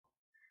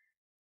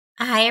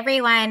Hi,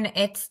 everyone.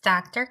 It's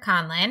Dr.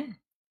 Conlon.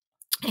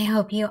 I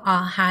hope you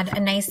all had a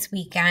nice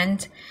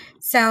weekend.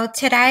 So,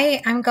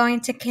 today I'm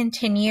going to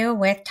continue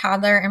with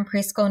toddler and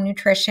preschool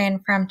nutrition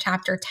from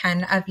chapter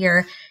 10 of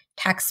your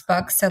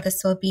textbook. So,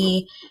 this will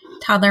be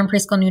toddler and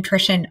preschool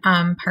nutrition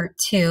part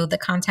 2. The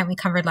content we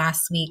covered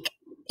last week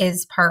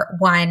is part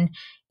 1.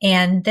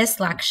 And this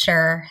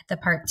lecture, the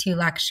part 2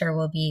 lecture,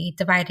 will be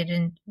divided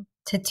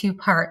into 2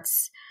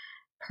 parts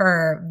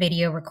per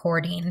video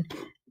recording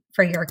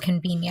for your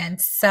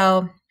convenience.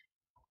 So,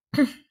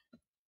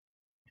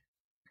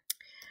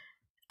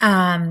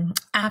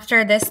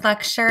 after this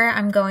lecture,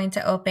 I'm going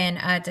to open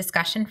a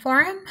discussion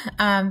forum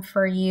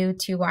for you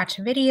to watch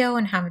a video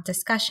and have a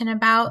discussion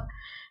about,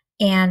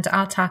 and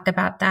I'll talk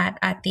about that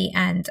at the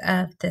end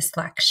of this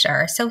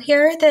lecture. So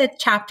here are the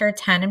chapter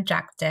 10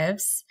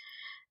 objectives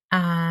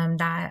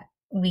that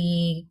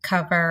we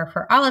cover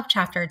for all of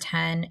chapter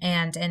 10,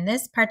 and in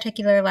this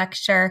particular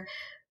lecture,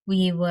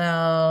 we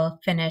will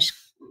finish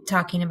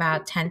talking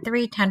about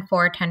 10.3,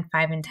 10.4,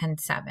 10.5, and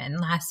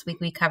 10.7. Last week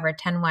we covered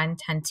 10.1,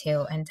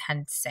 10.2, and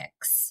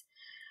 10.6.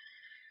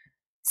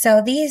 So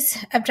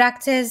these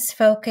objectives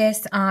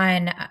focus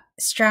on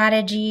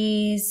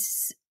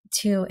strategies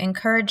to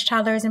encourage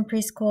toddlers and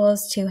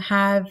preschools to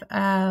have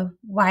a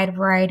wide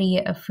variety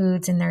of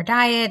foods in their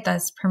diet,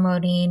 thus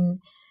promoting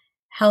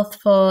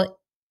healthful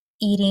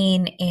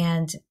eating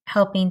and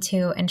helping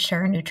to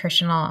ensure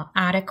nutritional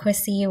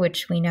adequacy,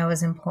 which we know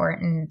is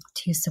important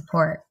to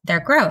support their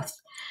growth.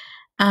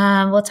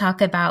 We'll talk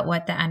about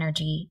what the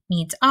energy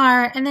needs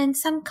are and then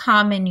some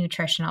common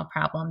nutritional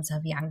problems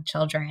of young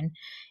children.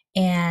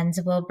 And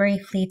we'll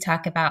briefly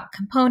talk about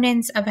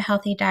components of a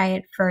healthy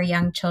diet for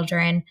young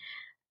children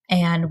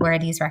and where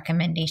these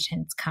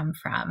recommendations come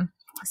from.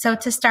 So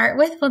to start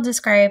with, we'll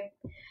describe,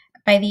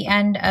 by the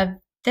end of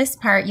this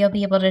part, you'll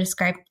be able to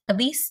describe at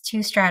least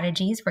 2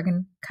 strategies. We're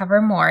going to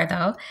cover more,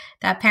 though,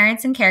 that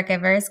parents and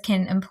caregivers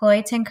can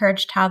employ to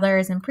encourage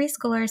toddlers and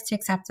preschoolers to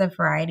accept a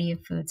variety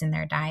of foods in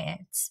their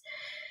diets.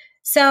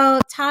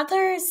 So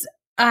toddlers,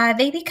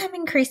 they become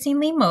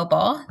increasingly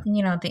mobile.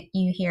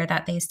 You hear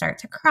that they start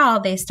to crawl,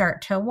 they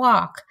start to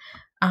walk.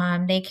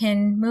 They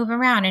can move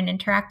around and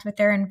interact with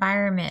their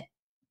environment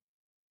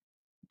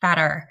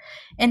better.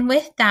 And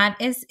with that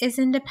is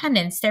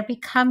independence. They're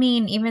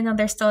becoming, even though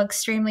they're still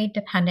extremely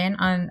dependent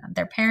on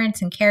their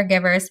parents and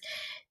caregivers,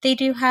 they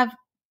do have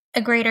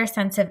a greater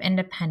sense of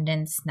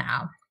independence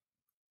now.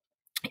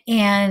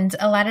 And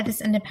a lot of this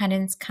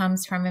independence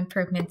comes from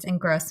improvements in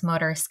gross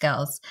motor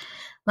skills.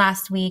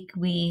 Last week,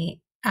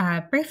 we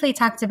briefly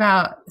talked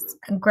about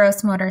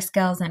gross motor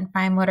skills and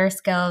fine motor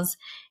skills.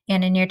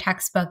 And in your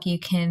textbook, you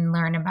can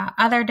learn about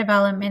other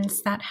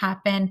developments that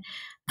happen.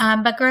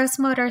 But gross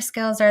motor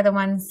skills are the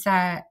ones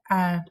that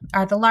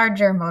are the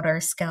larger motor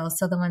skills.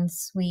 So the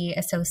ones we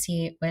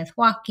associate with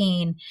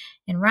walking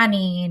and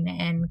running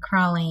and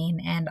crawling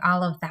and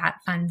all of that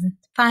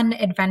fun,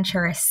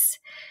 adventurous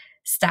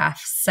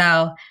stuff.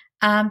 So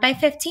by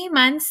 15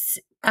 months,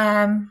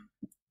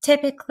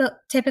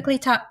 typically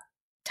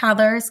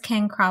toddlers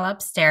can crawl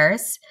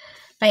upstairs.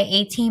 By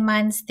 18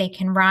 months, they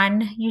can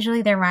run.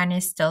 Usually their run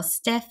is still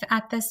stiff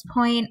at this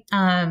point.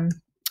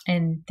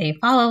 And they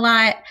fall a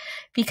lot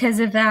because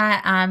of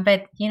that.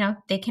 But,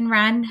 they can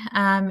run.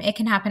 It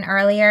can happen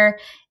earlier.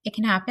 It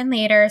can happen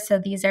later. So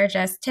these are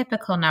just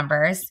typical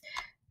numbers.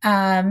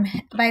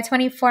 By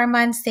 24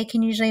 months, they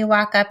can usually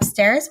walk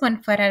upstairs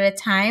 1 foot at a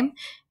time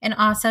and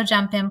also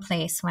jump in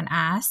place when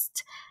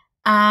asked.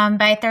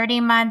 By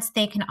 30 months,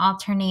 they can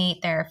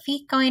alternate their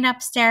feet going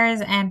upstairs.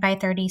 And by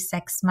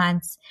 36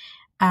 months,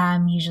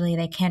 usually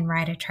they can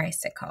ride a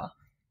tricycle.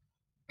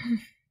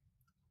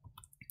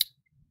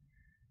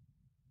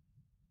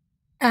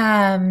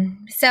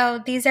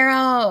 So these are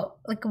all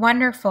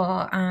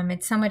wonderful.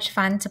 It's so much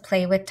fun to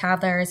play with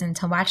toddlers and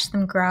to watch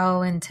them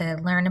grow and to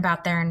learn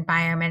about their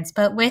environments.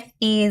 But with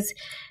these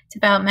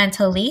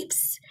developmental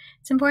leaps,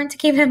 it's important to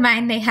keep in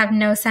mind they have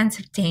no sense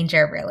of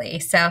danger really.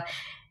 So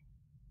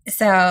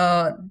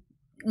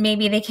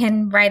maybe they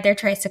can ride their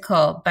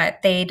tricycle,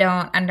 but they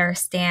don't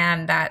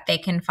understand that they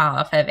can fall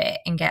off of it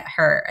and get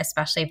hurt,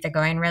 especially if they're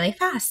going really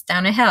fast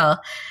down a hill.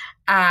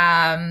 Or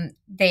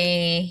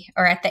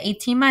at the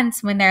 18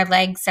 months when their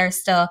legs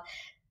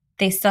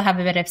they still have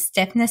a bit of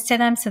stiffness to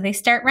them. So they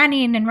start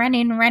running and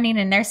running and running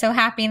and they're so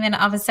happy. And then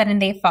all of a sudden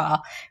they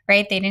fall,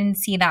 right? They didn't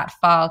see that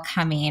fall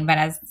coming. But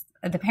as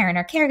the parent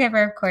or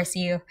caregiver, of course,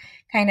 you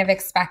kind of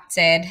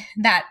expected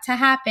that to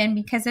happen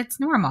because it's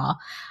normal.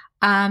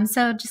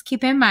 So just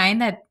keep in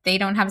mind that they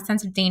don't have a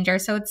sense of danger.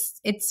 So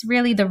it's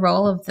really the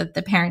role of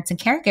the parents and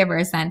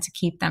caregivers then to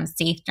keep them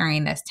safe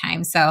during this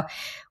time. So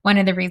one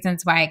of the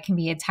reasons why it can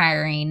be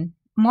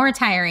more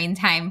tiring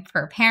time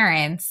for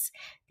parents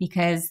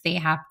because they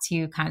have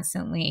to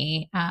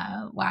constantly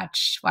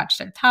watch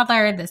their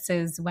toddler. This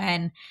is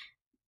when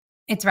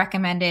it's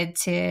recommended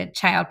to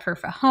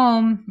childproof a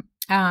home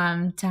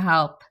to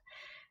help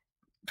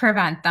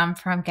prevent them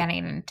from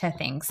getting into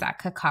things that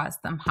could cause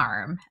them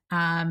harm.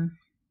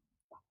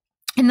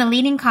 And the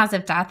leading cause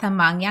of death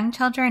among young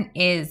children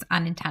is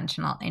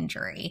unintentional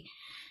injury.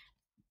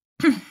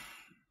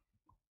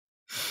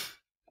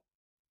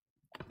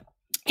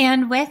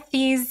 And with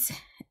these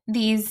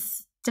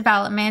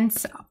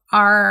developments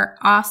are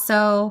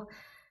also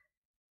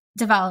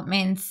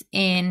developments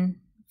in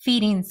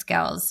feeding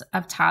skills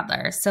of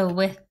toddlers. So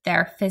with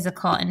their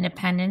physical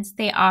independence,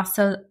 they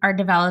also are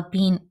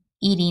developing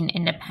eating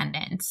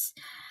independence.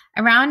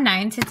 Around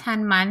 9 to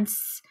 10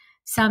 months,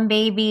 some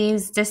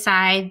babies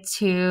decide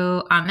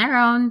to, on their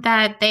own,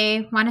 that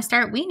they want to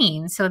start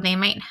weaning. So they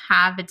might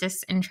have a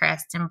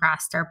disinterest in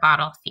breast or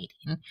bottle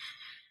feeding.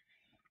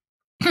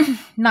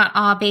 Not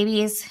all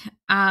babies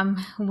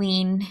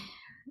wean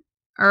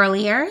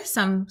earlier.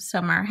 Some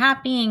are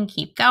happy and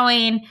keep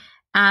going.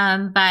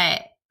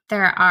 But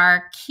there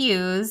are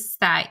cues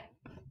that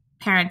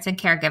parents and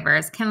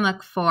caregivers can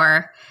look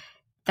for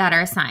that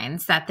are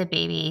signs that the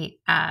baby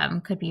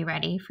could be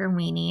ready for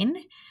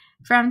weaning.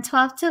 From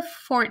 12 to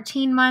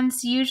 14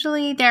 months,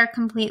 usually they're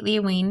completely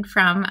weaned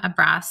from a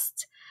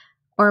breast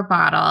or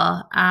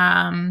bottle.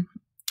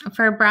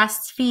 For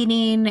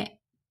breastfeeding,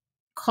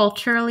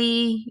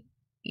 culturally,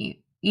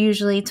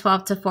 usually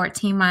 12 to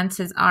 14 months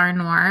is our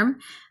norm.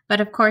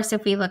 But of course,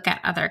 if we look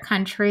at other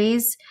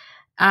countries,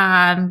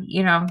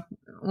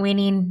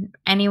 weaning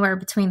anywhere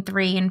between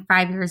 3 and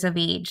 5 years of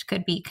age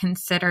could be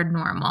considered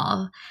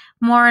normal.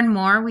 More and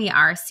more, we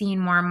are seeing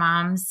more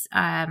moms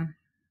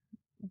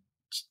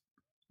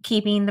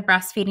keeping the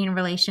breastfeeding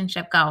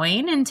relationship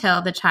going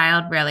until the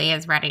child really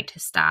is ready to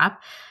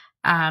stop.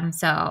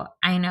 So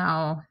I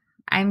know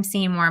I'm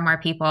seeing more and more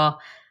people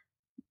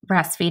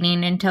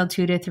breastfeeding until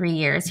 2 to 3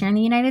 years here in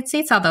the United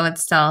States, although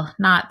it's still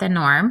not the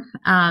norm,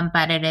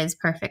 but it is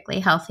perfectly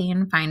healthy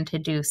and fine to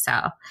do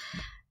so.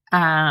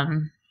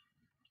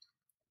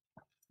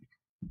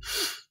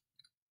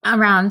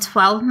 Around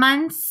 12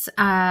 months,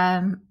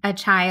 a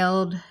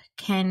child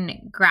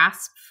can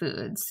grasp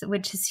foods,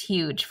 which is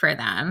huge for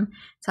them.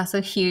 It's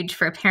also huge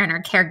for a parent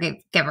or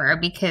caregiver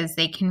because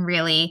they can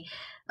really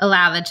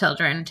allow the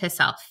children to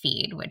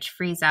self-feed, which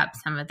frees up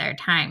some of their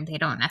time. They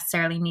don't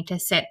necessarily need to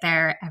sit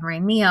there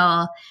every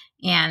meal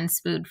and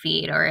spoon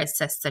feed or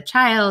assist the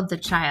child. The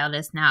child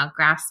is now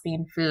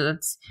grasping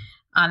foods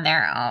on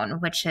their own,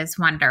 which is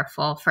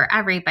wonderful for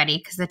everybody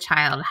because the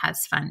child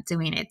has fun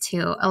doing it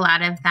too. A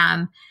lot of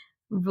them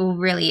will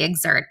really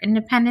exert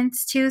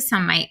independence too.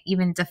 Some might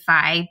even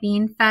defy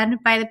being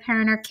fed by the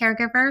parent or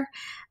caregiver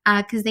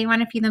because they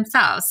want to feed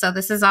themselves. So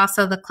this is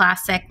also the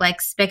classic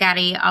like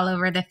spaghetti all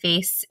over the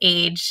face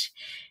age,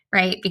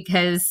 right?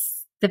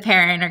 Because the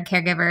parent or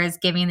caregiver is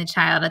giving the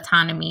child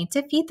autonomy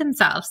to feed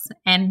themselves.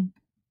 And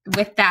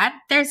with that,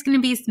 there's going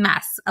to be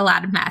a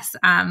lot of mess.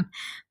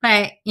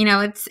 But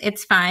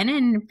it's fun,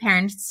 and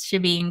parents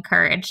should be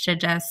encouraged to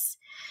just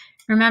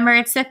remember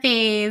it's a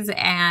phase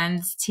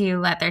and to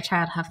let their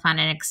child have fun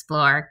and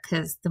explore,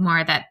 because the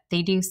more that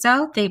they do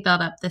so, they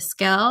build up the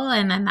skill,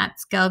 and then that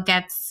skill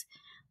gets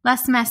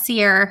less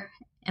messier.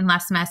 And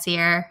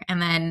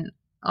then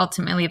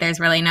ultimately there's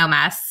really no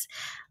mess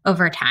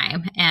over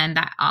time, and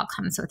that all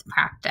comes with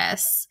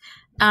practice.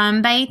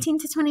 By 18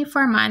 to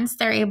 24 months,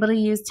 they're able to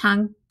use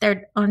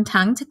their own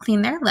tongue to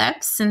clean their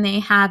lips, and they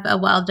have a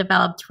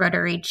well-developed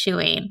rotary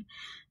chewing.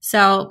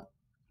 So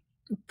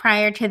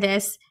prior to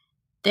this,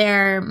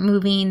 they're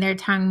moving their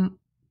tongue,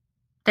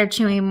 they're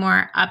chewing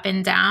more up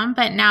and down,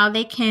 but now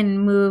they can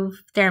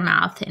move their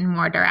mouth in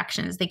more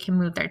directions. They can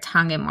move their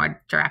tongue in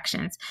more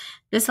directions.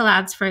 This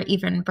allows for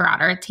even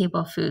broader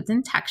table foods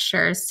and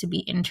textures to be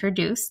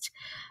introduced.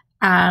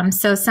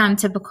 So some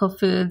typical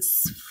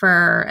foods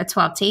for a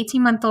 12 to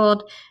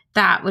 18-month-old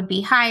that would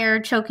be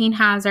higher choking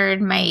hazard,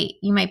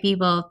 you might be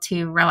able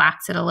to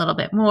relax it a little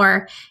bit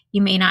more.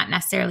 You may not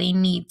necessarily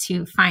need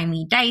to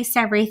finely dice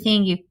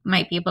everything. You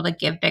might be able to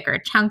give bigger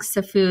chunks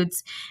of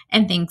foods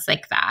and things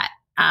like that.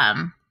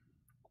 And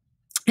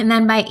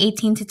then by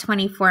 18 to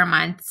 24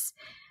 months,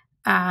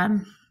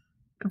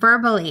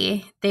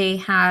 verbally,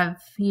 they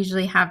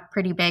usually have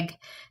pretty big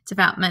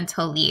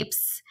developmental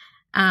leaps.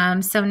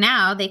 So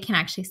now they can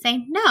actually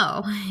say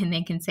no, and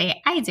they can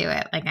say, I do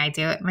it, like I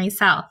do it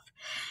myself.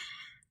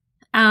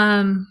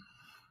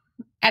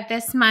 At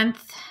these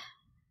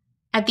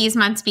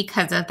months,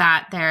 because of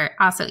that, they're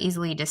also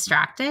easily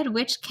distracted,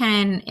 which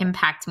can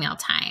impact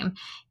mealtime.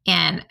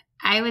 And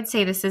I would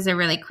say this is a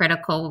really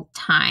critical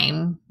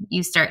time.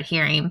 You start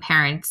hearing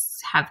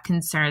parents have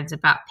concerns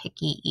about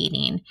picky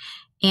eating.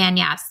 And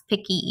yes,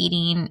 picky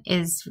eating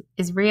is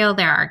real.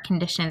 There are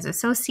conditions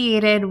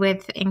associated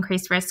with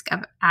increased risk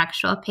of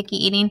actual picky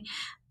eating,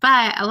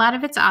 but a lot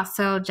of it's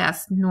also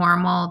just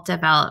normal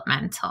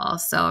developmental.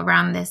 So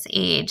around this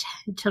age,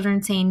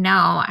 children saying,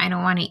 no, I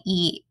don't want to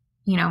eat,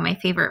 my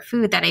favorite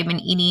food that I've been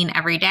eating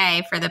every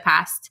day for the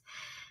past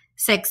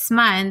 6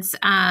 months,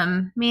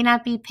 may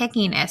not be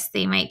pickiness.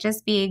 They might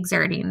just be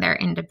exerting their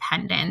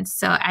independence.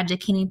 So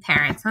educating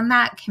parents on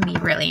that can be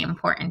really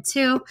important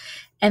too.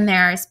 And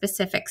there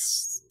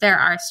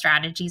are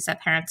strategies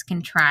that parents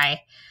can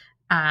try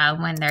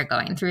when they're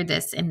going through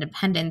this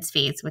independence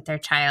phase with their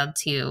child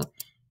to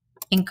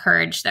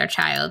encourage their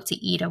child to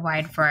eat a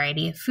wide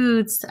variety of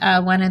foods.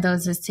 One of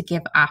those is to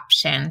give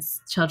options.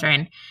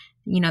 Children,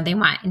 they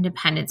want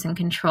independence and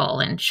control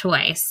and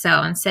choice.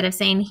 So instead of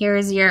saying,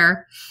 here's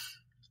your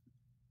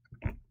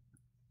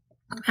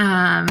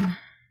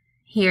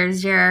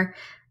Here's your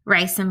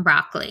rice and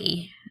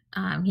broccoli.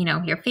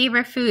 Your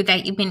favorite food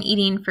that you've been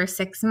eating for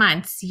 6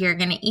 months. You're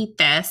going to eat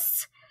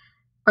this,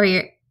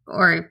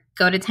 or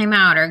go to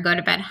timeout or go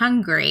to bed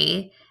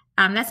hungry.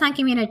 That's not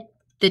giving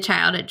the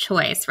child a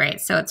choice, right?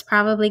 So it's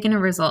probably going to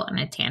result in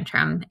a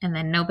tantrum, and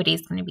then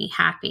nobody's going to be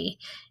happy.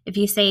 If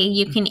you say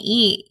you can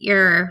eat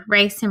your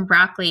rice and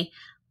broccoli,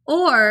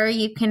 or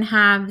you can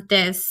have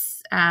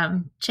this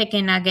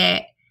chicken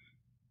nugget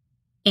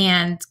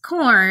and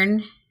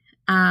corn,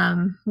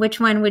 which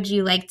one would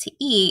you like to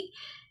eat?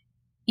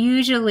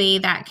 Usually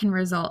that can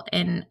result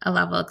in a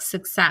level of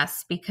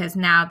success, because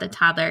now the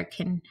toddler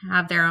can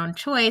have their own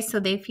choice, so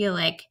they feel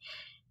like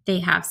they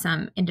have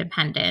some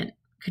independent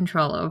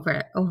control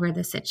over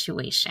the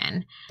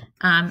situation.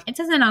 It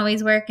doesn't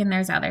always work, and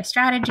there's other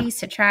strategies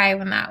to try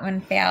when that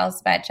one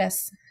fails, but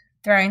just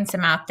throwing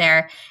some out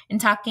there.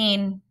 And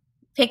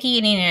picky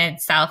eating in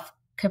itself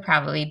could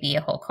probably be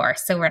a whole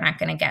course, so we're not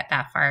going to get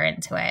that far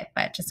into it,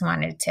 but just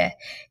wanted to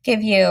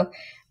give you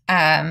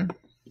an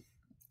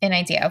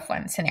idea of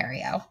one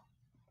scenario.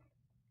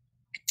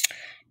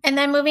 And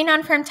then moving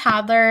on from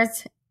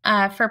toddlers,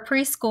 for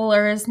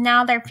preschoolers,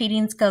 now their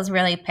feeding skills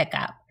really pick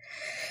up.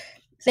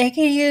 They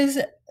can use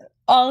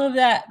all of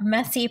that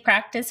messy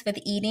practice with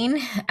eating.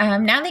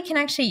 Now they can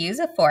actually use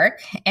a fork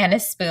and a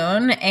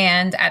spoon,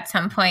 and at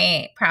some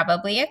point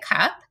probably a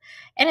cup.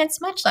 And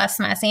it's much less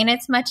messy, and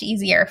it's much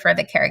easier for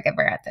the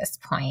caregiver at this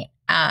point.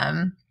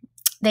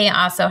 They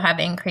also have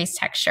increased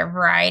texture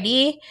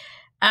variety.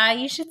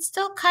 You should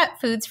still cut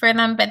foods for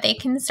them, but they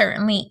can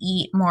certainly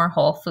eat more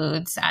whole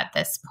foods at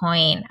this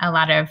point. A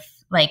lot of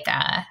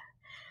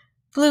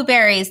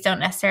blueberries don't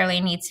necessarily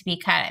need to be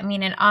cut. I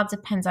mean, it all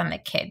depends on the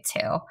kid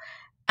too.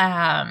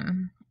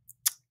 At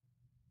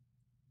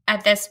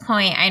this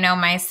point, I know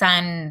my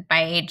son,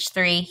 by age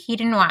 3, he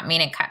didn't want me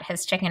to cut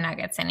his chicken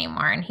nuggets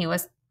anymore, and he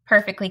was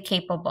perfectly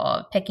capable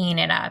of picking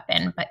it up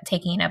and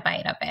taking a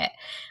bite of it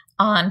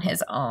on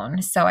his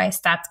own. So I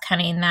stopped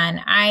cutting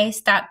then. I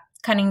stopped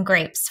cutting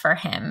grapes for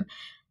him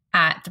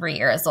at 3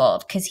 years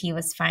old because he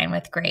was fine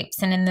with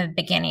grapes. And in the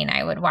beginning,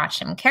 I would watch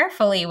him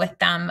carefully with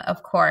them,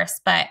 of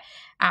course, but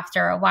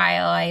after a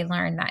while, I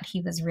learned that he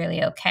was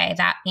really okay.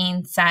 That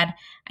being said,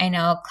 I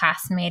know a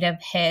classmate of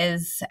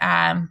his,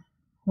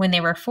 when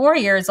they were 4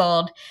 years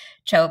old,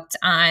 choked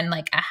on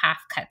like a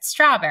half-cut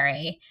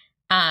strawberry.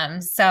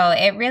 So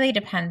it really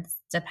depends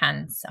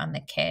on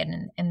the kid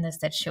and the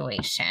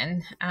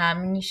situation.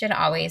 You should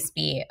always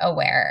be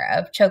aware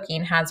of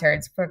choking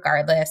hazards,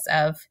 regardless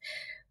of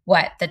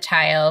what the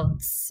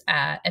child's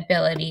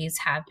abilities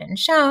have been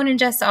shown, and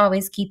just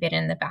always keep it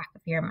in the back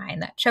of your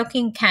mind that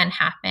choking can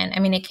happen. I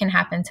mean, it can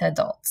happen to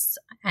adults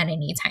at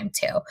any time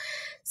too.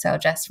 So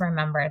just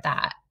remember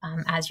that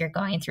as you're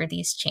going through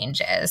these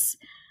changes.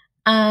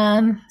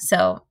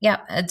 Adult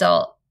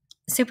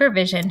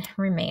supervision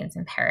remains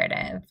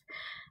imperative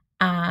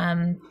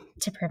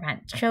to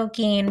prevent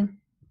choking.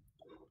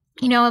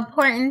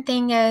 Important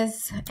thing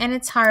is, and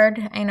it's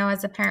hard, I know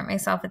as a parent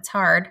myself, it's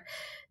hard,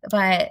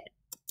 but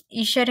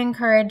you should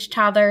encourage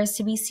toddlers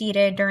to be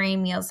seated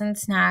during meals and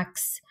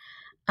snacks.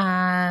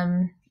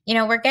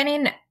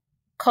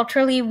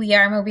 Culturally, we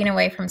are moving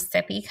away from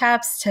sippy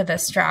cups to the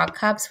straw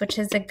cups, which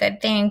is a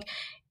good thing,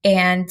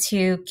 and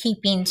to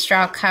keeping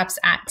straw cups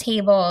at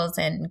tables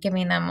and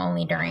giving them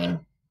only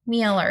during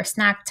meal or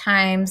snack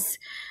times,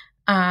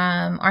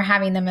 or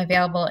having them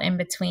available in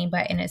between,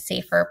 but in a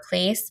safer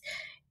place.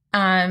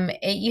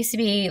 It used to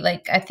be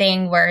like a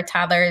thing where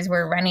toddlers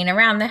were running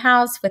around the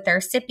house with their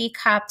sippy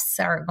cups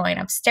or going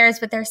upstairs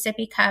with their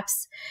sippy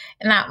cups,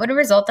 and that would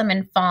result them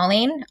in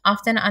falling,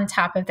 often on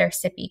top of their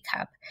sippy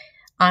cup,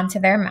 onto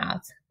their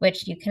mouth,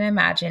 which you can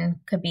imagine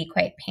could be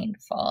quite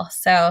painful.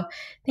 So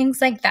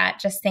things like that,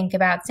 just think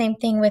about. Same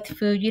thing with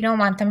food. You don't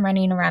want them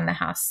running around the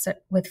house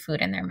with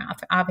food in their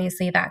mouth.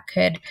 Obviously, that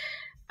could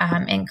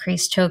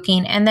increase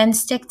choking. And then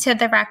stick to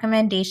the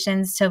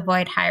recommendations to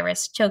avoid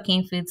high-risk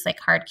choking foods like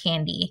hard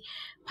candy,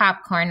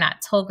 popcorn,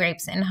 nuts, whole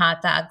grapes, and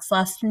hot dogs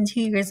less than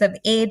 2 years of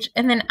age.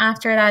 And then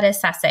after that,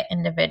 assess it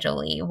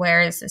individually.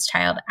 Where is this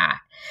child at?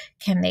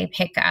 Can they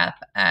pick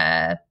up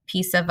a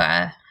piece of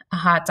a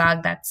hot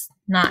dog that's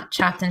not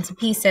chopped into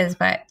pieces,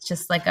 but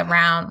just like a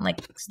round, like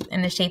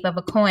in the shape of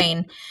a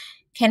coin?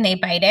 Can they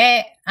bite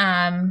it?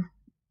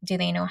 Do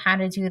they know how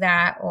to do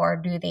that? Or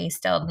do they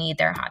still need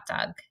their hot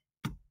dog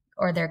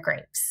or their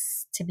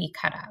grapes to be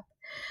cut up?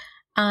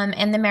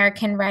 And the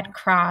American Red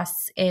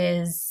Cross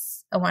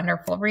is a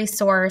wonderful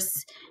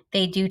resource.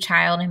 They do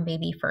child and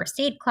baby first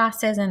aid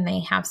classes, and they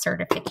have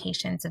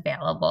certifications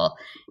available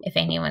if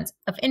anyone's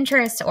of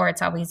interest, or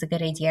it's always a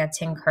good idea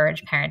to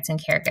encourage parents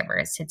and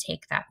caregivers to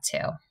take that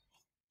too.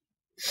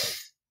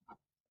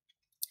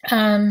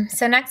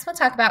 So next we'll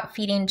talk about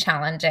feeding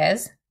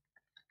challenges.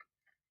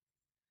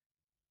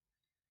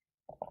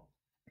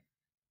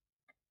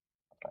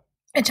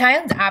 A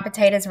child's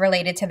appetite is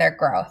related to their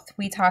growth.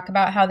 We talk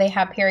about how they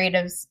have period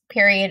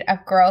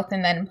of growth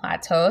and then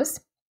plateaus.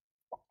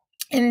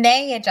 and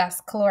they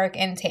adjust caloric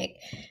intake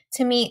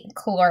to meet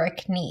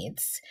caloric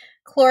needs.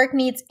 Caloric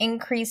needs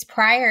increase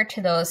prior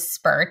to those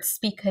spurts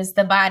because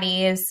the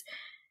body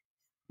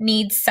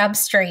needs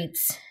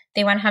substrates.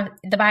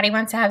 The body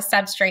wants to have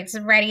substrates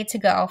ready to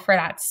go for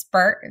that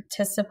spurt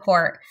to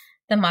support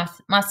the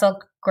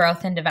muscle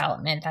growth and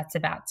development that's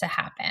about to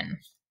happen.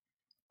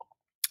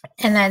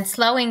 And then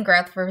slowing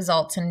growth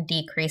results in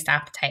decreased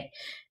appetite.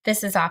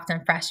 This is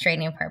often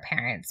frustrating for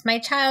parents. My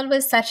child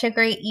was such a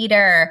great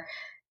eater,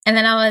 and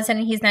then all of a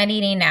sudden he's not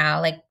eating now.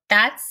 Like,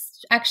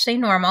 that's actually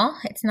normal.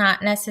 It's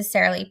not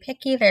necessarily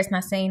picky. There's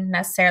nothing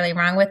necessarily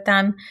wrong with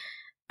them.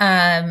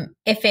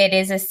 If it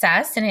is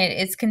assessed and it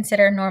is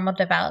considered normal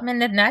development,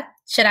 then that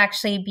should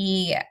actually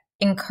be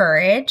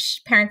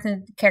encouraged. Parents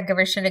and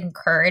caregivers should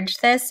encourage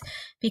this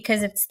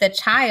because it's the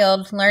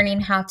child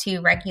learning how to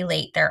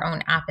regulate their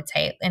own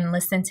appetite and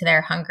listen to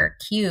their hunger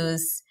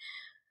cues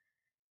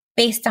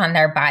based on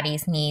their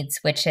body's needs,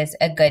 which is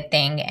a good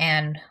thing.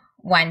 And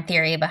one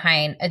theory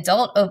behind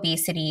adult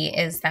obesity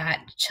is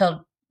that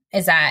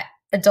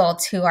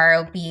adults who are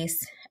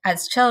obese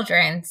as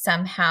children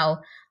somehow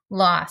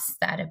lost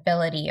that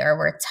ability or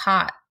were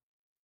taught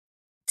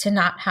to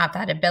not have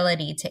that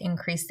ability to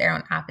increase their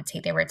own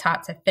appetite. They were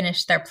taught to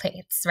finish their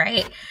plates,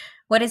 right?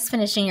 What is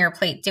finishing your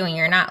plate doing?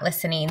 You're not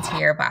listening to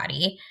your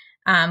body.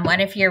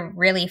 What if you're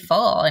really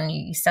full and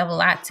you still have a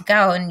lot to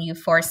go and you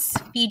force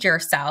feed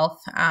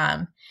yourself?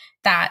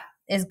 That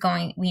is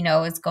going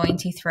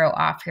to throw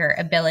off your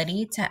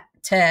ability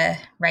to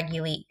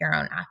regulate your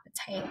own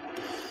appetite.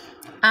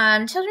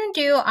 Children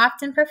do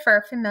often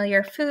prefer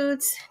familiar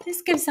foods.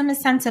 This gives them a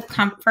sense of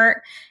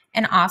comfort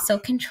and also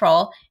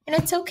control. And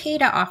it's okay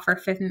to offer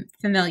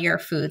familiar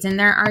foods. And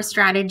there are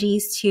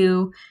strategies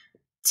to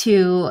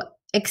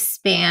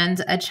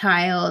expand a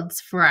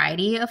child's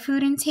variety of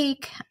food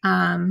intake,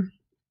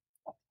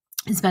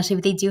 especially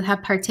if they do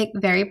have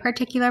very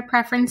particular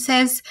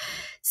preferences,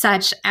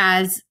 such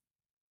as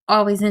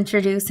always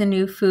introduce a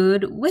new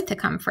food with a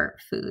comfort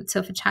food. So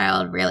if a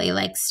child really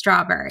likes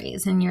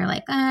strawberries and you're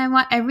like,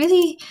 I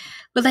really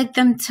would like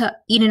them to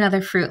eat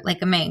another fruit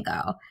like a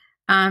mango.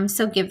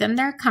 So give them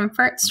their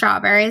comfort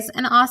strawberries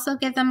and also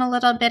give them a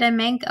little bit of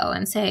mango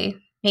and say,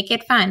 make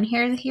it fun.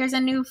 Here's a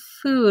new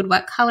food.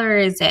 What color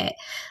is it?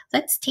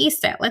 Let's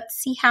taste it. Let's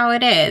see how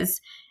it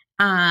is.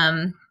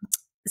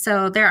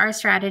 So there are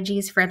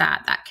strategies for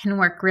that can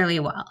work really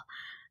well.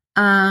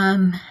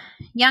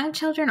 Young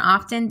children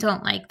often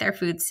don't like their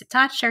foods to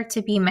touch or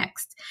to be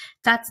mixed.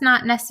 That's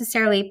not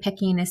necessarily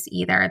pickiness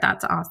either.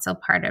 That's also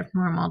part of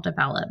normal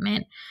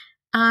development.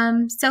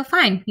 So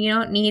fine, you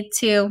don't need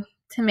to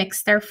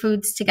mix their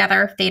foods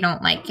together if they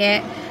don't like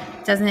it.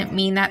 Doesn't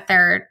mean that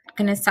they're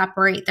going to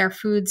separate their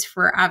foods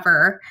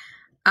forever.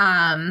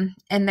 And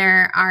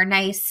there are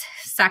nice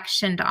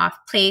sectioned off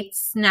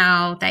plates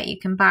now that you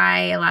can buy.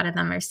 A lot of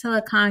them are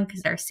silicone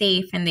because they're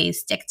safe and they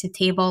stick to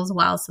tables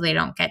well so they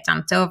don't get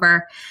dumped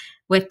over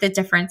with the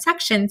different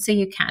sections so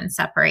you can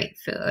separate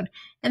food.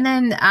 And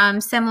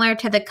then similar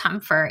to the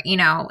comfort,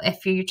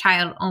 if your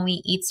child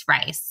only eats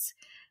rice,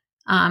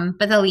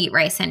 but they'll eat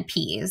rice and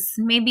peas,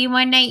 maybe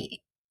one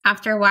night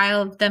after a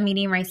while of them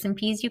eating rice and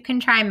peas, you can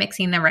try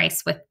mixing the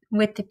rice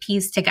with the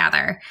peas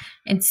together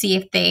and see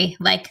if they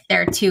like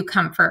their two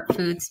comfort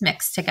foods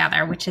mixed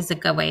together, which is a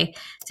good way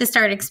to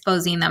start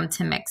exposing them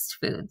to mixed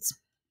foods.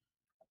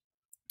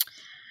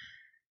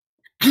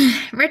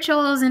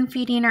 Rituals in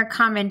feeding are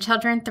common.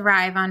 Children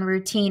thrive on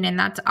routine, and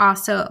that's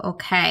also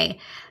okay.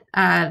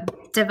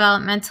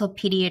 Developmental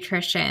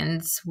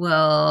pediatricians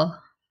will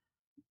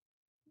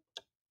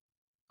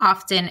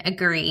often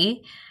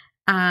agree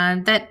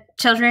that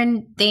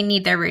children, they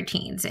need their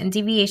routines, and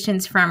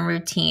deviations from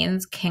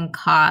routines can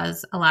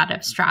cause a lot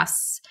of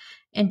stress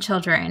in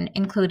children,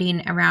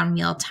 including around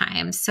meal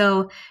time.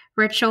 So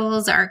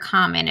rituals are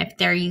common if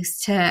they're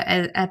used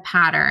to a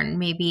pattern.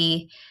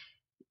 Maybe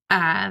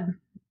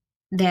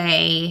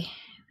the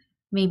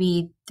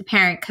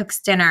parent cooks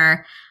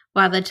dinner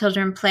while the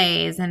children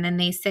plays, and then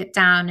they sit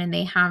down and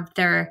they have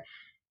their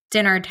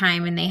dinner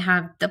time and they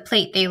have the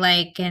plate they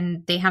like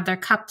and they have their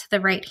cup to the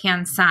right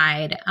hand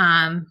side.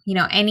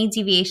 Any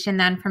deviation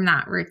then from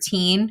that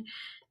routine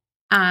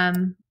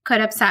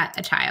could upset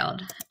a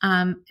child,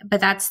 but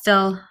that's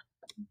still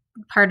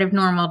part of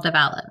normal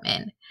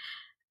development.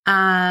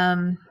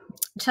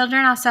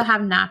 Children also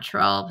have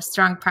natural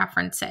strong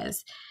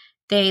preferences.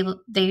 They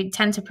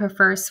tend to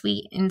prefer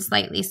sweet and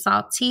slightly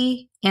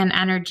salty and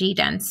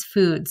energy-dense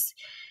foods.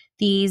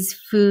 These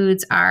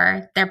foods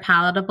they're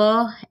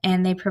palatable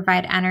and they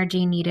provide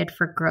energy needed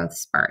for growth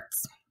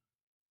spurts.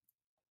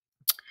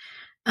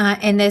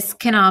 And this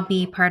can all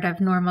be part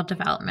of normal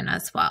development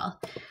as well.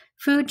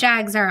 Food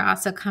jags are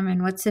also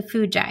common. What's a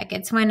food jag?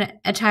 It's when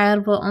a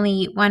child will only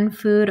eat one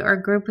food or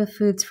group of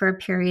foods for a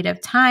period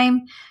of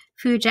time.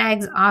 Food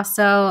jags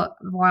also,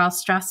 while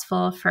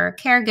stressful for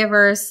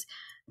caregivers,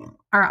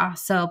 are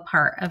also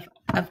part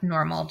of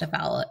normal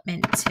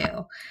development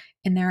too.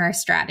 And there are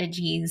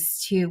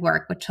strategies to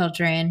work with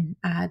children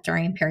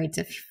during periods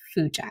of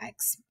food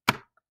jags.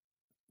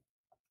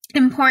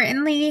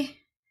 Importantly,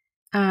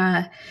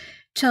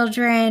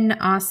 Children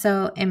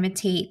also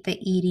imitate the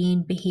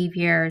eating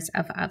behaviors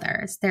of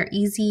others. They're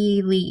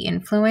easily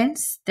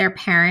influenced. Their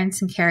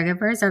parents and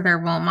caregivers are their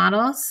role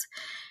models.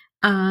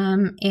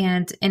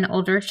 And in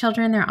older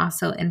children, they're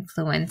also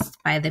influenced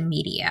by the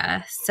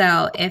media.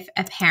 So if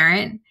a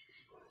parent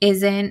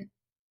isn't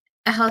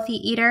a healthy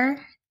eater,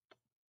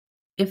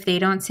 if they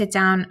don't sit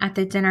down at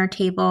the dinner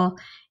table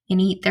and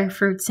eat their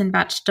fruits and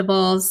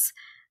vegetables,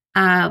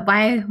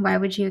 why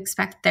would you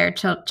expect their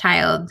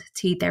child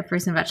to eat their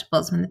fruits and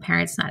vegetables when the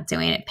parent's not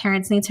doing it?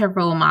 Parents need to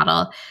role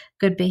model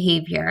good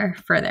behavior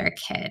for their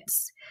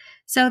kids.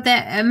 So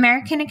the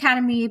American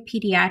Academy of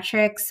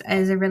Pediatrics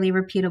is a really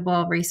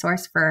reputable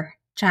resource for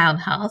child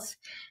health.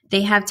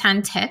 They have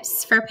 10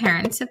 tips for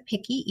parents of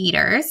picky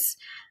eaters,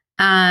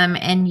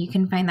 and you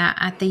can find that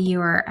at the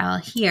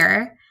URL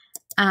here.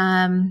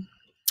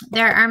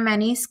 There are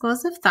many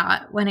schools of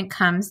thought when it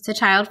comes to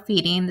child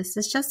feeding. This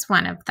is just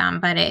one of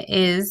them, but it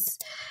is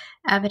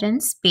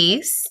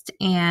evidence-based,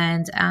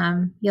 and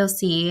you'll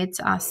see it's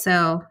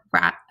also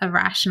a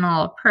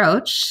rational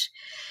approach.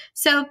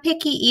 So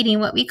picky eating,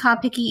 what we call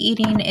picky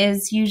eating,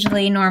 is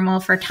usually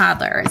normal for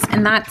toddlers.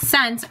 In that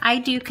sense, I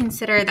do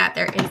consider that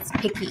there is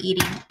picky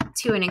eating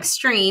to an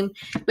extreme,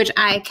 which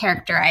I call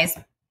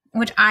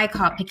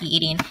picky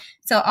eating.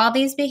 So all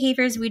these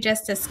behaviors we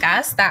just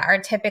discussed that are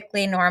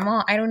typically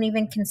normal, I don't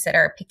even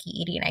consider picky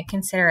eating. I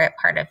consider it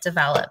part of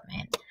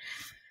development.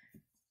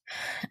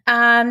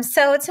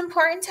 So it's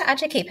important to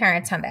educate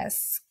parents on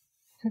this.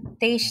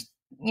 They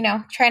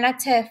try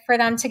not for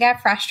them to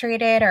get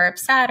frustrated or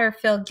upset or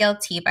feel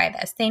guilty by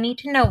this. They need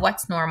to know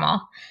what's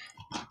normal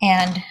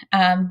and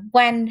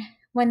when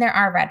there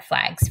are red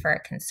flags for a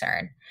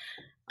concern.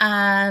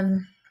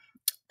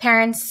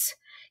 Parents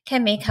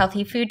can make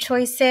healthy food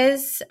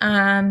choices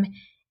and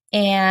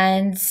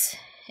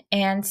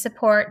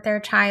support their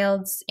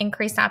child's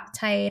increased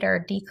appetite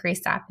or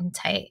decreased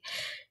appetite,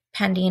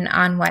 depending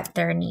on what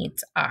their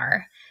needs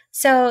are.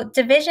 So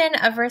division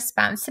of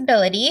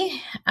responsibility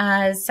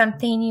is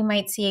something you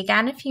might see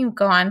again if you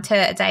go on to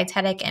a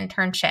dietetic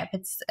internship.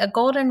 It's a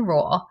golden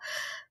rule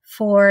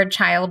for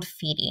child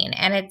feeding,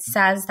 and it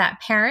says that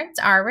parents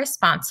are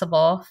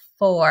responsible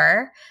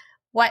for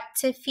what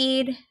to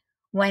feed,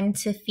 when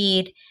to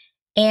feed,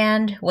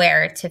 and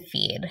where to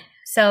feed.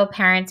 So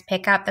parents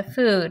pick out the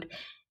food,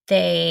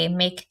 they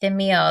make the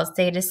meals,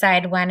 they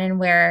decide when and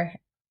where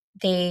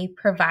they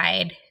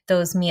provide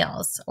those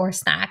meals or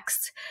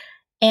snacks.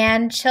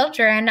 And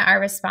children are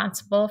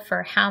responsible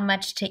for how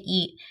much to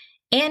eat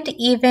and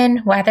even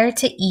whether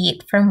to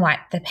eat from what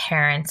the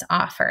parents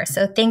offer.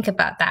 So think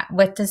about that.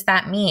 What does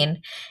that mean?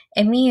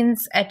 It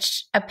means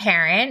a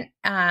parent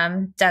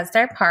does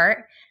their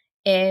part.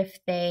 If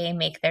they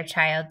make their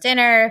child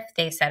dinner, if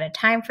they set a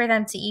time for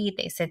them to eat,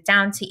 they sit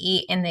down to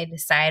eat, and they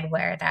decide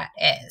where that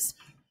is.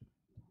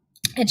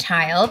 A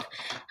child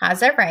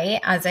has a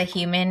right as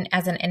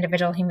an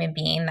individual human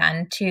being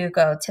then to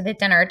go to the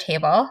dinner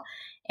table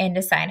and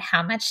decide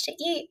how much to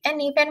eat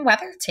and even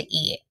whether to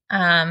eat.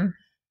 And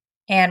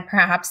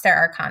perhaps there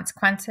are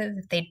consequences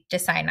if they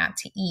decide not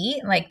to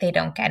eat, like they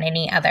don't get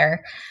any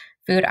other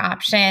food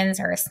options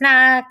or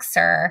snacks,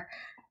 or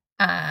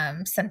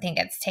something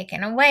gets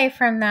taken away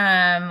from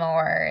them,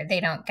 or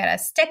they don't get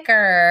a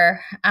sticker.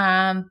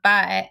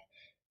 But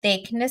they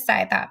can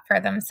decide that for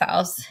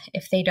themselves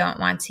if they don't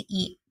want to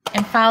eat.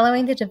 And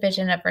following the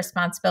division of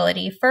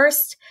responsibility,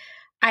 first,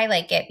 I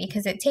like it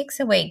because it takes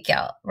away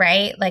guilt,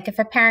 right? Like if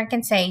a parent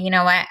can say, you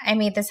know what, I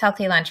made this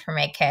healthy lunch for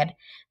my kid.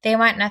 They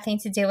want nothing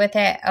to do with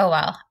it. Oh,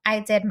 well, I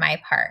did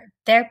my part.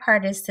 Their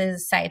part is to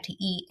decide to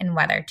eat and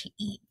whether to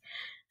eat.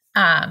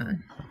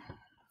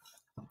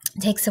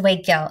 Takes away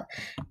guilt.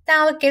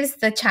 Now it gives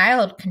the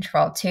child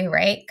control too,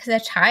 right? Because a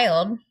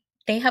child,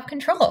 they have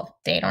control.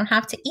 They don't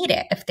have to eat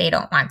it if they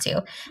don't want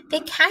to.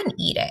 They can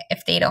eat it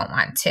if they don't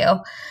want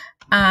to.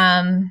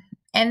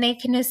 And they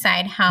can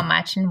decide how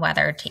much and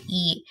whether to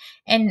eat.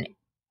 And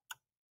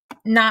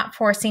not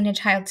forcing a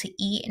child to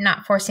eat,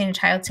 not forcing a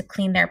child to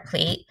clean their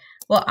plate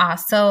will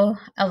also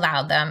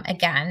allow them,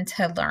 again,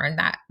 to learn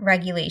that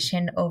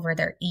regulation over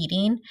their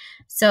eating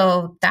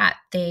so that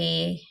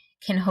they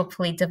can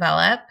hopefully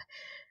develop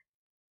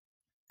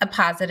a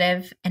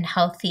positive and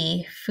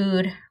healthy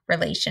food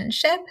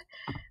relationship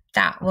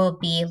that will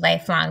be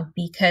lifelong.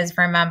 Because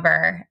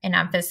remember, an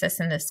emphasis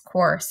in this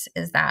course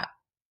is that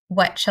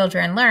what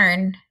children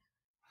learn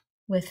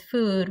with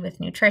food, with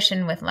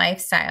nutrition, with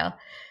lifestyle,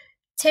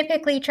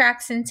 typically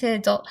tracks into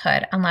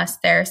adulthood unless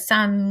there's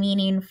some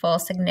meaningful,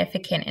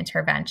 significant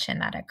intervention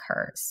that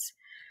occurs.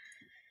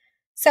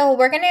 So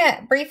we're going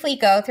to briefly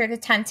go through the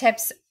 10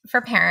 tips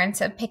for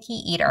parents of picky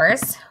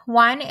eaters.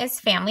 One is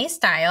family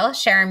style.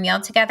 Share a meal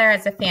together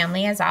as a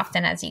family as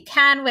often as you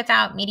can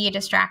without media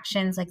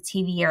distractions like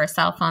TV or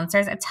cell phones.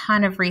 There's a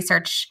ton of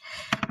research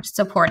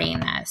supporting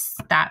this,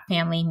 that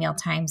family meal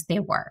times, they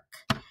work.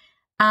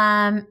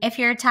 If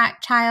your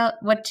child,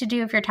 what to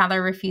do if your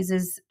toddler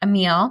refuses a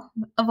meal,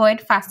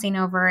 avoid fussing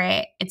over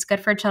it. It's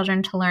good for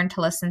children to learn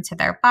to listen to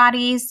their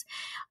bodies.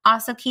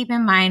 Also keep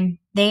in mind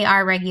they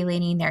are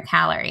regulating their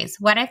calories.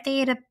 What if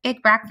they ate a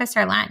big breakfast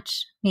or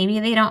lunch? Maybe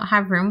they don't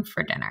have room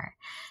for dinner.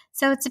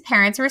 So it's a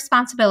parent's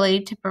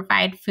responsibility to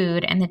provide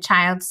food and the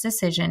child's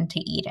decision to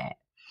eat it.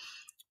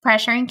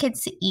 Pressuring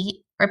kids to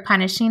eat or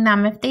punishing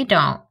them if they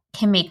don't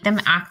can make them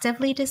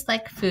actively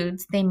dislike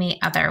foods they may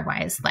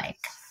otherwise like.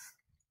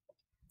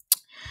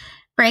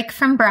 Break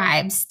from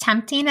bribes.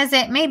 Tempting as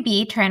it may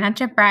be, try not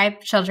to bribe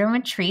children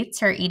with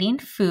treats or eating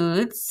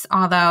foods.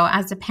 Although,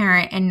 as a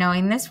parent and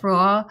knowing this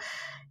rule,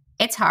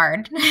 it's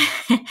hard.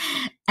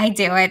 I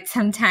do it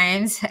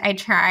sometimes. I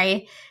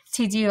try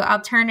to do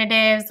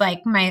alternatives.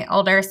 Like my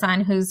older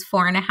son, who's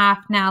 4.5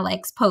 now,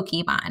 likes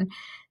Pokemon.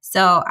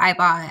 So I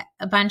bought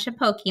a bunch of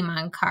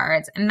Pokemon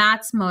cards, and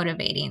that's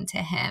motivating to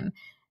him.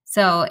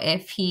 So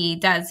if he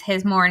does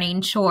his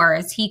morning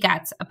chores, he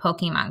gets a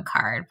Pokemon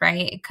card,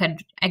 right?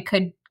 I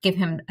could give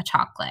him a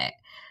chocolate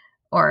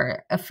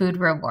or a food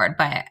reward,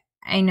 but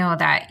I know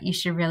that you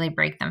should really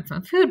break them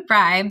from food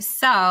bribes.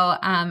 So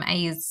I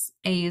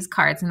use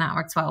cards, and that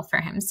works well for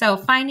him. So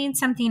finding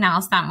something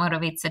else that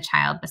motivates the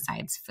child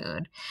besides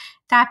food.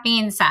 That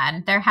being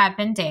said, there have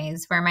been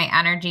days where my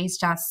energy is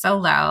just so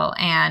low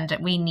and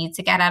we need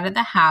to get out of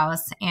the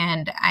house.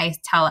 And I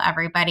tell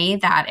everybody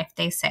that if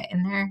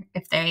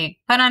they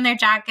put on their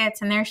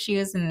jackets and their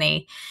shoes and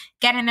they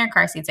get in their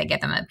car seats, I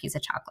give them a piece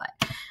of chocolate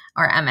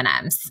or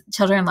M&Ms.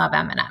 Children love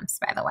M&Ms,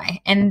 by the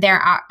way. And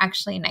they're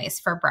actually nice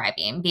for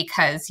bribing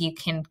because you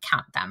can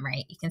count them,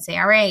 right? You can say,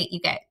 all right, you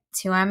get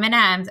 2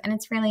 M&Ms, and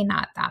it's really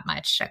not that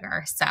much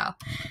sugar. So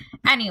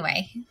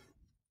anyway,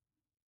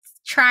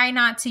 try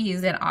not to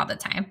use it all the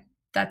time.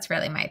 That's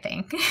really my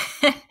thing.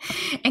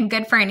 And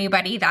good for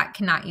anybody that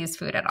cannot use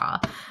food at all.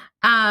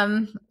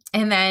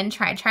 And then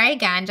try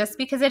again. Just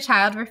because a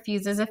child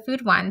refuses a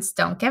food once,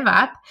 don't give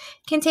up.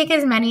 Can take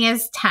as many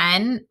as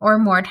 10 or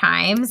more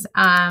times.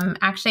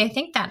 Actually, I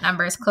think that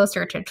number is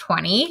closer to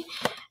 20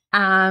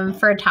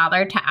 for a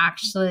toddler to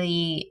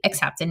actually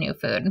accept a new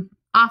food.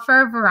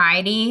 Offer a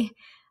variety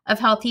of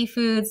healthy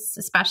foods,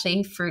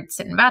 especially fruits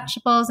and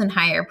vegetables and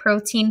higher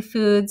protein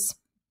foods.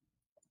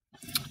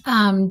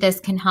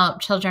 This can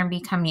help children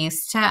become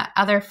used to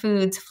other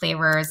foods,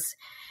 flavors,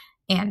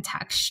 and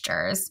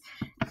textures.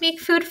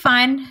 Make food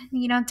fun.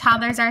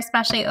 Toddlers are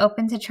especially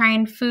open to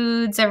trying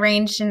foods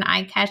arranged in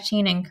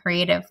eye-catching and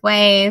creative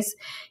ways.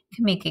 You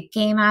can make a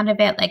game out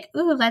of it, like,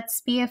 ooh, let's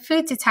be a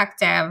food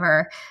detective,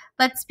 or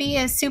let's be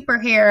a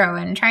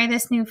superhero and try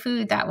this new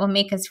food that will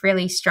make us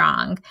really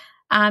strong.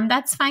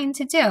 That's fine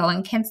to do,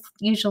 and kids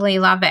usually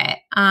love it.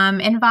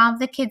 Involve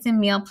the kids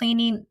in meal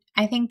planning.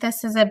 I think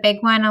this is a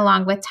big one,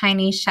 along with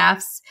tiny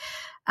chefs.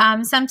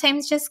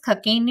 Sometimes just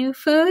cooking new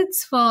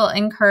foods will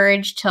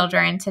encourage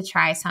children to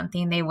try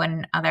something they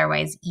wouldn't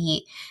otherwise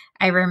eat.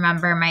 I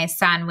remember my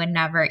son would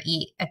never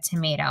eat a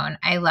tomato, and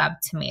I love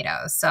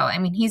tomatoes. So,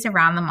 he's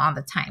around them all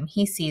the time.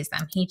 He sees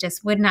them. He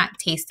just would not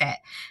taste it.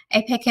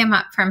 I pick him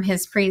up from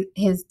his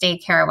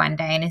daycare one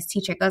day, and his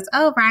teacher goes,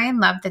 "Oh, Ryan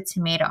loved the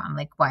tomato." I'm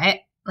like, "What?"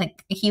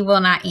 Like, he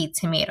will not eat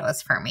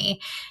tomatoes for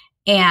me.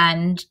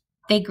 And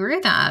they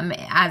grew them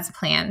as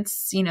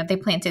plants. They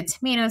planted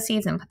tomato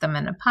seeds and put them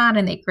in a pot,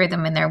 and they grew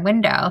them in their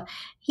window.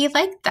 He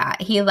liked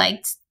that. He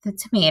liked the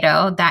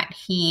tomato that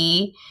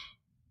he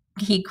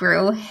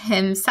grew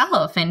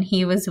himself, and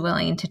he was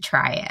willing to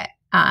try it.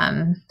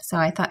 So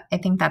I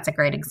think that's a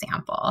great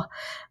example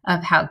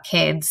of how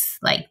kids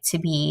like to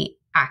be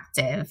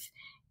active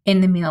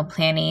in the meal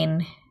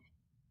planning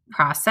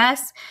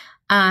process.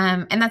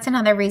 And that's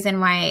another reason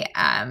why,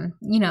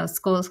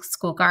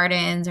 school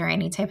gardens or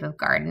any type of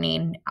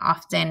gardening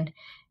often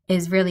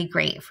is really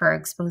great for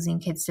exposing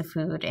kids to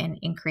food and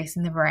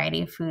increasing the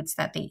variety of foods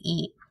that they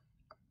eat.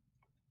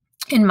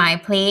 In my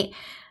plate,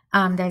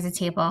 there's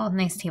a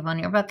nice table in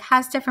your book,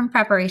 has different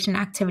preparation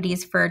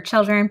activities for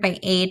children by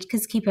age,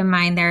 because keep in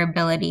mind their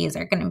abilities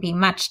are going to be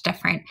much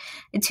different.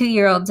 A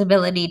 2-year-old's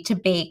ability to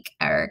bake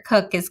or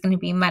cook is going to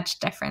be much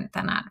different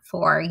than at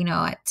 4.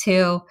 At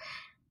 2,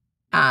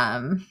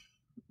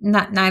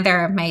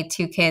 neither of my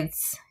 2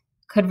 kids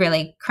could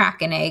really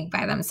crack an egg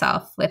by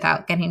themselves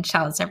without getting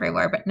shells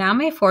everywhere. But now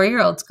my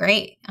 4-year-old's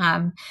great.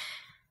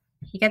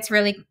 He gets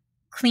really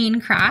clean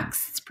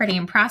cracks. It's pretty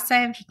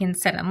impressive. He can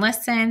sit and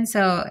listen.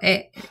 So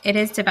it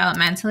is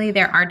developmentally.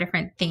 There are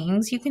different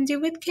things you can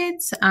do with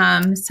kids.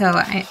 So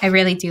I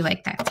really do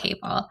like that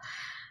table.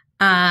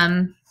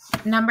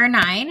 Number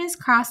 9 is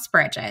cross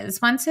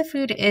bridges. Once a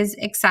food is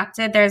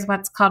accepted, there's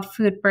what's called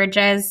food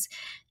bridges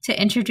to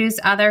introduce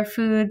other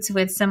foods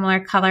with similar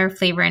color,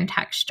 flavor, and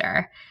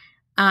texture.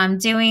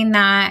 Doing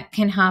that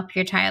can help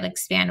your child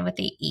expand what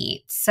they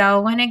eat. So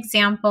one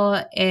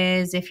example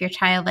is if your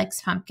child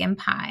likes pumpkin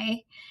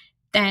pie,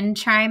 then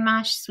try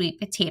mashed sweet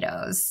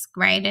potatoes,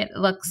 right? It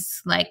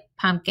looks like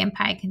pumpkin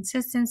pie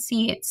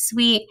consistency. It's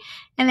sweet.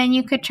 And then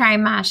you could try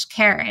mashed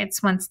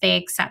carrots once they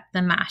accept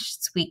the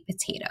mashed sweet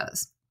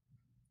potatoes.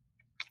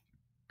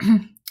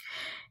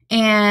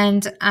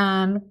 And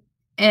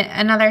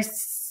another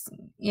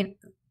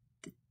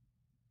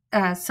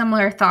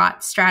similar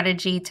thought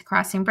strategy to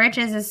crossing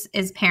bridges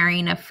is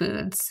pairing of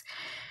foods.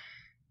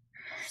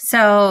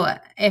 So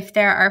if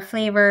there are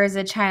flavors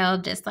a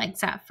child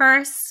dislikes at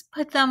first,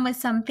 put them with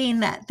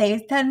something that they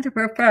tend to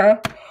prefer,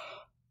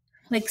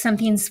 like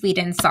something sweet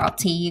and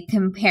salty. You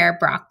can pair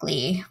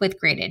broccoli with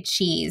grated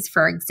cheese,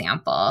 for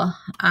example.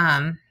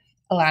 A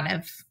lot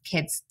of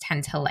kids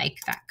tend to like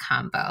that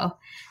combo.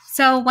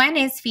 So when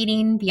is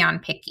feeding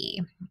beyond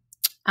picky?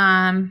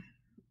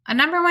 A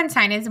number one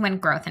sign is when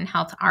growth and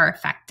health are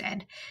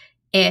affected.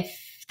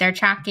 If they're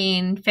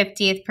tracking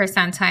 50th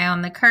percentile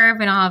on the curve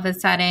and all of a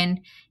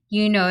sudden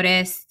you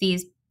notice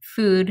these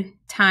food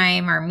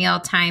time or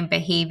mealtime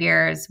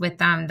behaviors with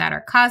them that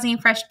are causing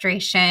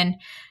frustration,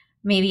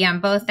 maybe on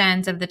both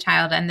ends of the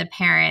child and the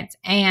parent,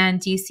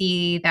 and you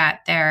see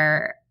that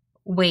their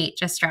weight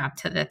just dropped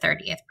to the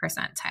 30th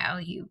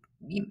percentile,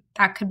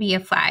 that could be a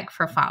flag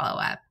for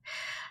follow-up.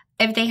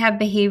 If they have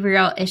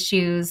behavioral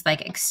issues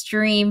like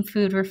extreme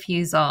food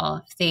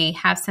refusal, if they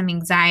have some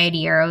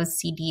anxiety or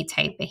OCD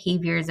type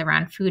behaviors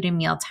around food and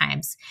meal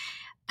times.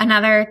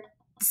 Another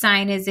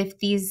sign is if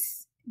these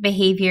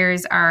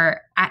behaviors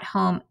are at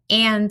home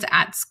and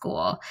at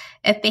school.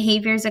 If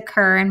behaviors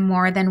occur in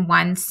more than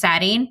one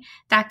setting,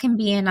 that can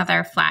be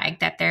another flag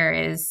that there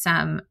is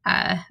some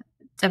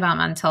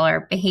developmental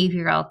or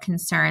behavioral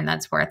concern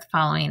that's worth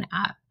following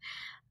up.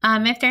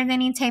 If there's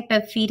any type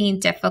of feeding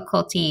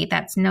difficulty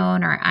that's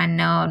known or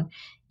unknown,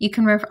 you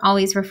can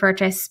always refer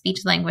to a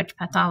speech language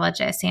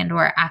pathologist and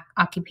or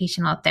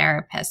occupational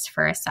therapist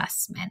for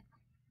assessment.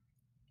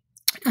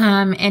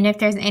 And if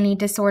there's any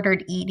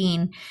disordered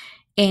eating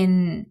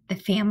in the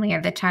family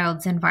or the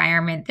child's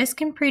environment, this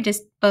can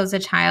predispose a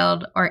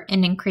child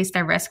and increase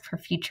their risk for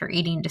future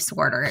eating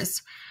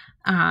disorders.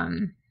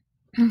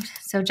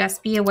 So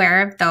just be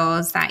aware of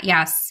those, that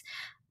yes,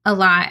 a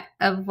lot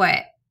of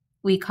what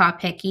we call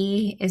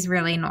picky is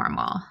really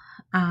normal.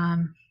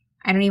 I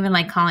don't even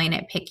like calling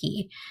it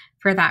picky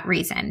for that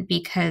reason,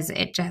 because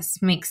it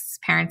just makes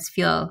parents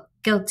feel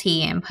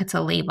guilty and puts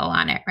a label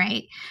on it,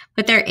 right?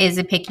 But there is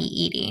a picky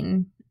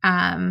eating,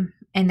 and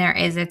there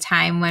is a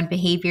time when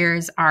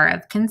behaviors are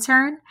of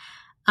concern.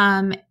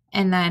 And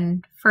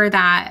then for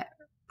that,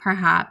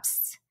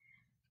 perhaps,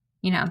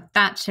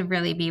 that should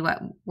really be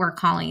what we're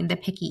calling the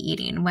picky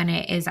eating, when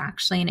it is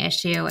actually an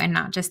issue and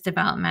not just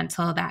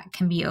developmental that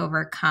can be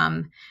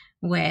overcome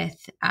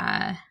with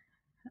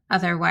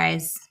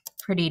otherwise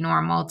pretty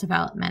normal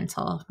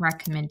developmental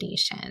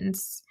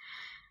recommendations.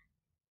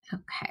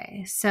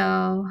 Okay,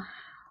 so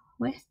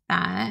with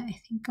that, I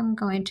think I'm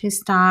going to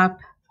stop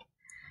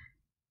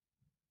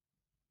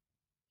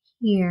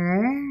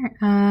here.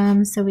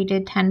 So we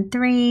did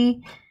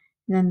 10.3,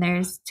 then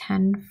there's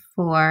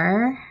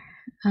 10.4.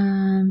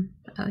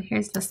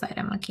 Here's the slide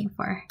I'm looking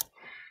for.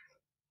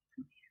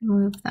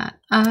 Move that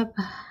up.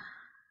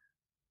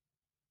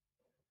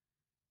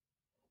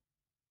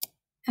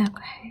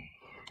 Okay.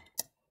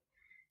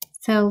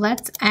 So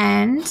let's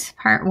end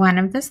part 1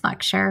 of this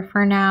lecture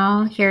for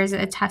now. Here's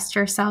a test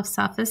yourself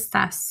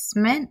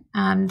self-assessment.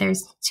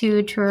 There's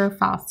 2 true or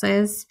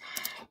falses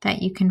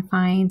that you can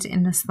find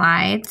in the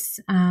slides.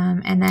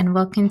 And then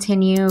we'll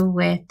continue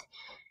with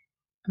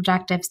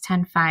objectives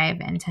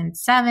 10.5 and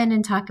 10.7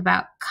 and talk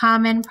about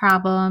common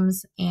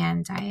problems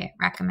and diet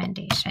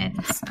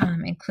recommendations,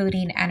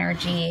 including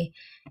energy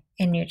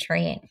and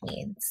nutrient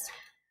needs.